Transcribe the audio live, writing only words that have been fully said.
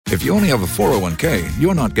If you only have a 401k,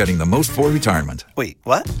 you're not getting the most for retirement. Wait,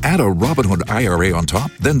 what? Add a Robinhood IRA on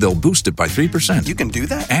top, then they'll boost it by 3%. You can do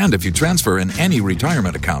that? And if you transfer in any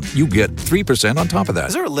retirement account, you get 3% on top of that.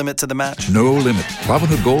 Is there a limit to the match? No limit.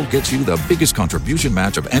 Robinhood Gold gets you the biggest contribution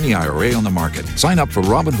match of any IRA on the market. Sign up for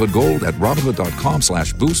Robinhood Gold at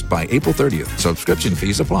Robinhood.com/boost by April 30th. Subscription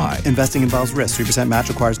fees apply. Investing involves risk. 3% match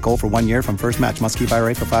requires gold for 1 year from first match. Must keep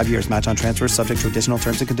IRA for 5 years. Match on transfers subject to additional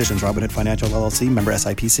terms and conditions. Robinhood Financial LLC, member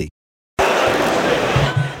SIPC.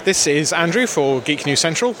 This is Andrew for Geek News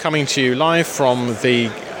Central, coming to you live from the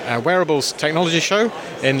Wearables Technology Show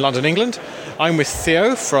in London, England. I'm with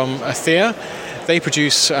Theo from Atheer. They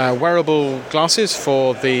produce wearable glasses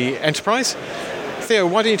for the enterprise. Theo,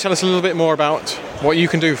 why don't you tell us a little bit more about what you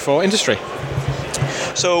can do for industry?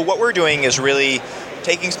 So what we're doing is really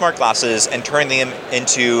taking smart glasses and turning them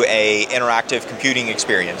into a interactive computing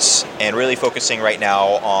experience, and really focusing right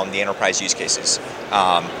now on the enterprise use cases.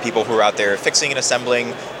 People who are out there fixing and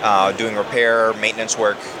assembling, doing repair, maintenance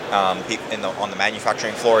work on the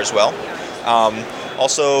manufacturing floor as well.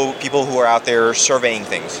 Also, people who are out there surveying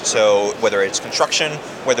things. So whether it's construction,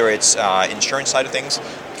 whether it's insurance side of things,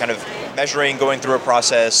 kind of measuring, going through a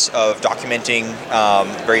process of documenting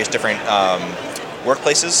various different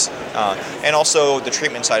workplaces, and also the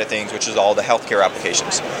treatment side of things, which is all the healthcare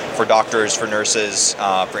applications. For doctors, for nurses,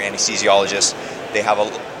 for anesthesiologists, they have a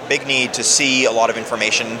big need to see a lot of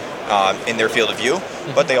information in their field of view,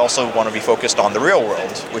 but they also want to be focused on the real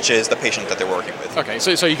world, which is the patient that they're working with. Okay,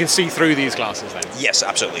 so you can see through these glasses then? Yes,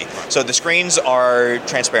 absolutely. So the screens are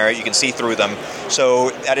transparent, you can see through them.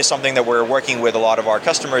 So that is something that we're working with a lot of our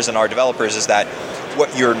customers and our developers, is that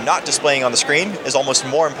what you're not displaying on the screen is almost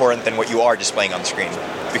more important than what you are displaying on the screen.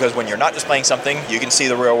 Because when you're not displaying something, you can see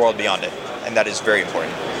the real world beyond it, and that is very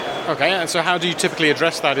important. Okay, and so how do you typically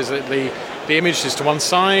address that? Is it the image is to one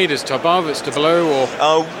side, is to above, it's to below,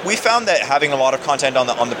 or? We found that having a lot of content on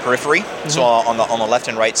the periphery, so on the left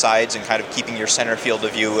and right sides, and kind of keeping your center field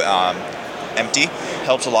of view empty,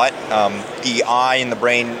 helps a lot. The eye and the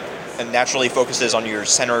brain naturally focuses on your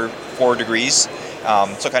center 4 degrees,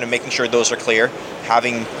 so kind of making sure those are clear.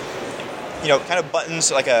 Having kind of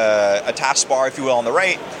buttons like a taskbar, if you will, on the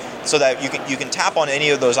right, so that you can tap on any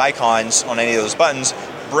of those icons, on any of those buttons,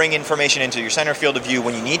 bring information into your center field of view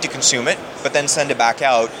when you need to consume it, but then send it back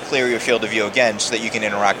out, clear your field of view again, so that you can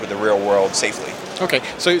interact with the real world safely. Okay,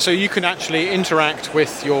 so you can actually interact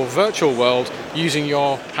with your virtual world using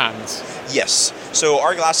your hands? Yes. So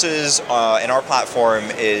our glasses and our platform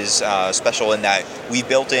is special in that we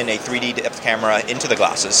built in a 3D depth camera into the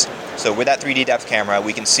glasses. So with that 3D depth camera,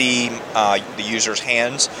 we can see the user's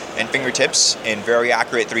hands and fingertips in very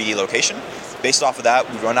accurate 3D location. Based off of that,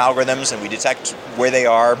 we run algorithms and we detect where they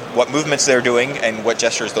are, what movements they're doing, and what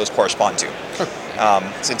gestures those correspond to.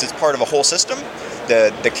 Since it's part of a whole system,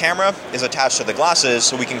 the camera is attached to the glasses,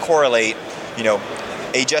 so we can correlate,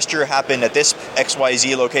 a gesture happened at this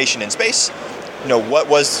XYZ location in space. What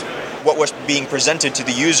was being presented to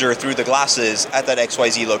the user through the glasses at that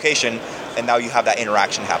XYZ location, and now you have that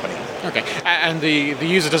interaction happening. Okay, and the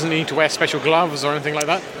user doesn't need to wear special gloves or anything like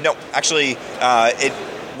that? No, actually, it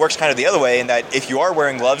works kind of the other way, in that if you are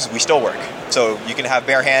wearing gloves, we still work. So you can have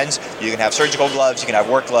bare hands, you can have surgical gloves, you can have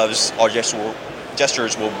work gloves. All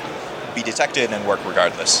gestures will be detected and work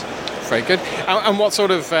regardless. Very good. And what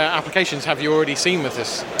sort of applications have you already seen with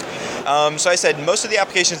this? So I said most of the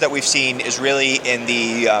applications that we've seen is really in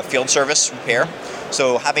the field service repair.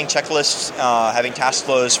 So having checklists, having task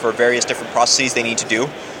flows for various different processes they need to do.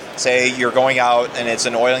 Say you're going out and it's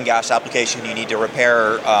an oil and gas application, you need to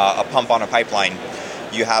repair a pump on a pipeline.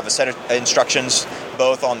 You have a set of instructions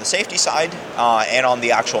both on the safety side and on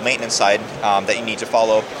the actual maintenance side that you need to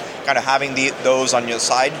follow. Kind of having those on your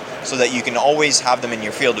side so that you can always have them in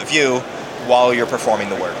your field of view while you're performing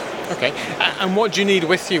the work. Okay, and what do you need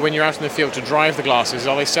with you when you're out in the field to drive the glasses?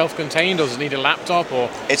 Are they self-contained, or does it need a laptop?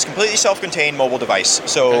 Or It's completely self-contained mobile device.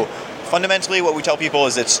 So fundamentally what we tell people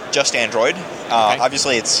is it's just Android.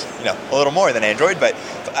 Obviously it's a little more than Android, but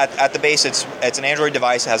at the base it's an Android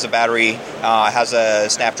device. It has a battery, has a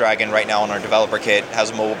Snapdragon right now on our developer kit,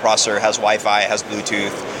 has a mobile processor, has Wi-Fi, has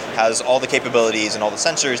Bluetooth, has all the capabilities and all the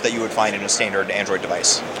sensors that you would find in a standard Android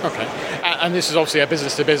device. Okay, and this is obviously a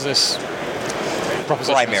business-to-business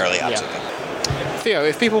proposition. Primarily, absolutely. Theo,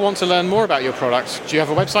 if people want to learn more about your product, do you have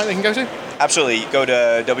a website they can go to? Absolutely. Go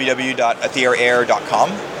to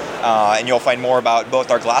www.atheerair.com and you'll find more about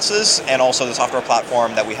both our glasses and also the software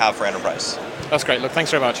platform that we have for enterprise. That's great. Look,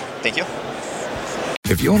 thanks very much. Thank you.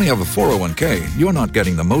 If you only have a 401k, you're not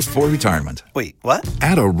getting the most for retirement. Wait, what?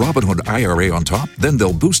 Add a Robinhood IRA on top, then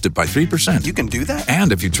they'll boost it by 3%. You can do that?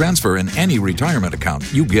 And if you transfer in any retirement account,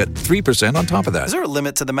 you get 3% on top of that. Is there a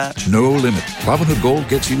limit to the match? No limit. Robinhood Gold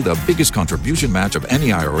gets you the biggest contribution match of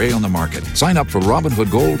any IRA on the market. Sign up for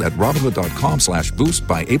Robinhood Gold at robinhood.com/boost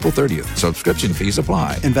by April 30th. Subscription fees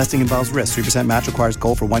apply. Investing involves risk. 3% match requires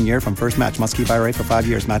gold for 1 year from first match. Must keep IRA for 5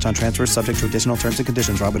 years. Match on transfers subject to additional terms and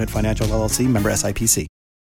conditions. Robinhood Financial LLC, member SIPC.